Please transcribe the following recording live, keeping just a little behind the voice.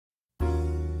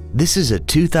This is a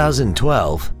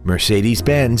 2012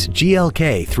 Mercedes-Benz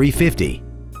GLK350.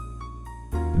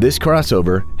 This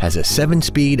crossover has a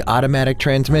 7-speed automatic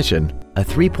transmission, a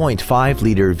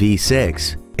 3.5-liter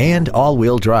V6, and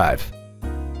all-wheel drive.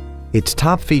 Its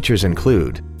top features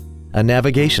include a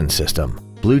navigation system,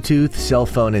 Bluetooth cell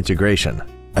phone integration,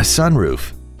 a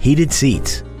sunroof, heated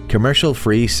seats,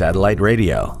 commercial-free satellite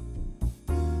radio,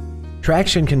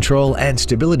 traction control and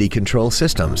stability control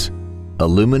systems,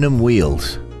 aluminum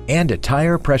wheels, and a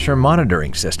tire pressure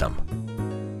monitoring system.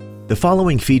 The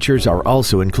following features are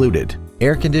also included: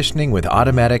 air conditioning with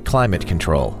automatic climate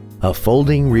control, a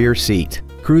folding rear seat,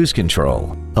 cruise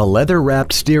control, a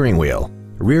leather-wrapped steering wheel,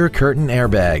 rear curtain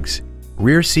airbags,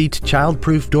 rear seat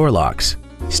child-proof door locks,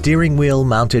 steering wheel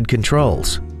mounted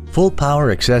controls, full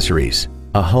power accessories,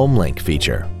 a home link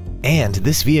feature, and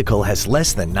this vehicle has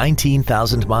less than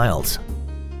 19,000 miles.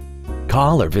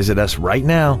 Call or visit us right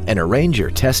now and arrange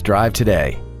your test drive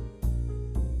today.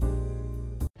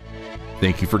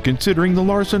 Thank you for considering the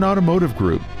Larson Automotive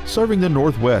Group, serving the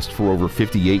Northwest for over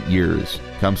 58 years.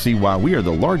 Come see why we are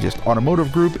the largest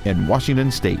automotive group in Washington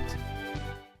State.